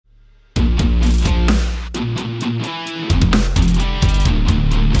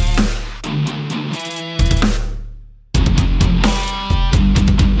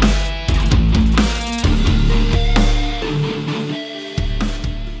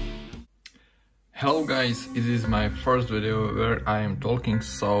Hello guys, it is my first video where I am talking,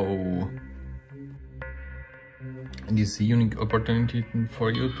 so it is a unique opportunity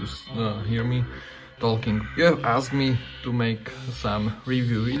for you to hear me talking. You have asked me to make some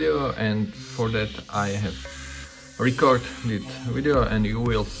review video, and for that I have recorded this video, and you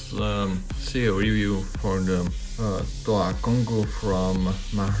will see a review for the Toa Kongu from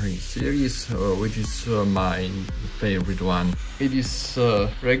Mahri series, which is my favorite one. It is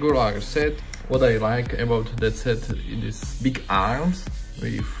a regular set. What I like about that set is big arms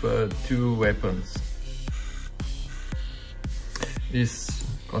with two weapons. These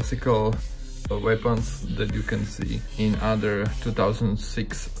classical weapons that you can see in other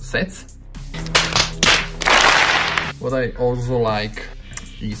 2006 sets. What I also like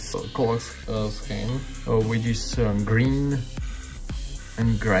is color scheme, which is green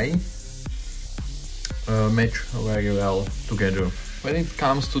and gray, match very well together. When it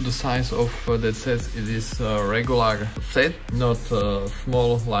comes to the size of that set, it is a regular set, not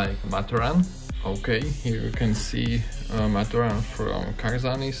small like Matoran. Okay, here you can see Matoran from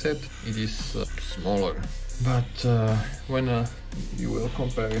Karzani set. It is smaller, but when you will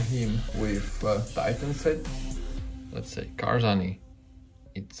compare him with Titan set, let's say Karzani,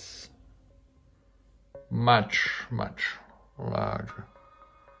 it's much larger.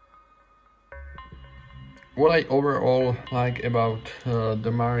 What I overall like about the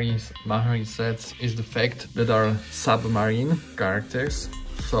Mahri sets is the fact that are submarine characters,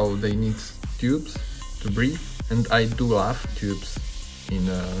 so they need tubes to breathe, and I do love tubes in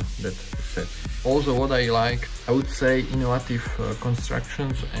that set. Also, what I like, I would say, innovative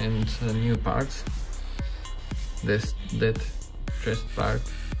constructions and new parts. That chest part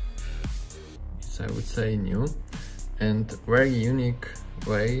is, I would say, new, and very unique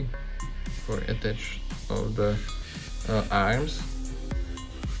way for attach of the arms.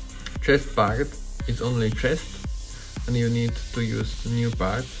 Chest part is only chest, and you need to use new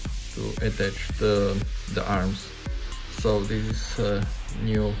parts to attach the arms. So this is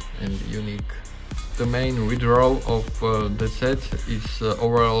new and unique. The main withdrawal of the set is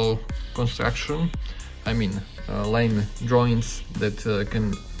overall construction. I mean, lame joints that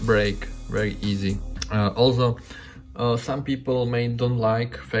can break very easy. Also, some people don't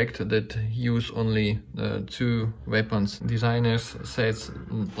like fact that use only two weapons. Designers says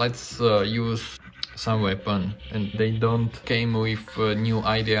let's use some weapon, and they don't came with a new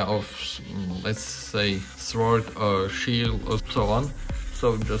idea of, let's say, sword or shield or so on.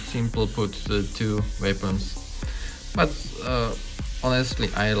 So just simple put the two weapons. But honestly,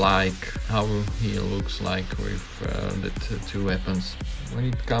 I like how he looks like with the two weapons. When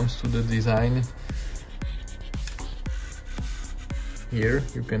it comes to the design, here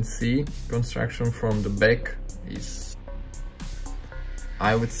you can see construction from the back is,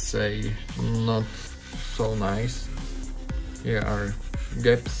 I would say, not so nice. Here are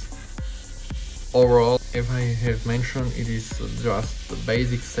gaps. Overall, if I have mentioned, it is just a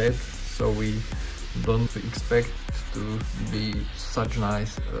basic set, so we don't expect to be such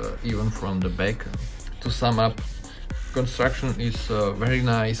nice even from the back. To sum up, construction is very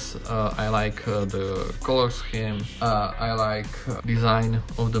nice. I like the color scheme. I like design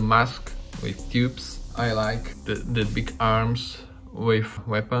of the mask with tubes. I like the big arms with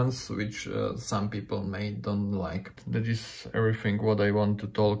weapons, which some people don't like. That is everything what I want to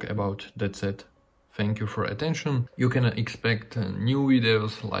talk about that set. Thank you for attention. You can expect new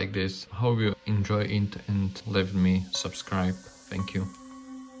videos like this. Hope you enjoy it and let me subscribe. Thank you.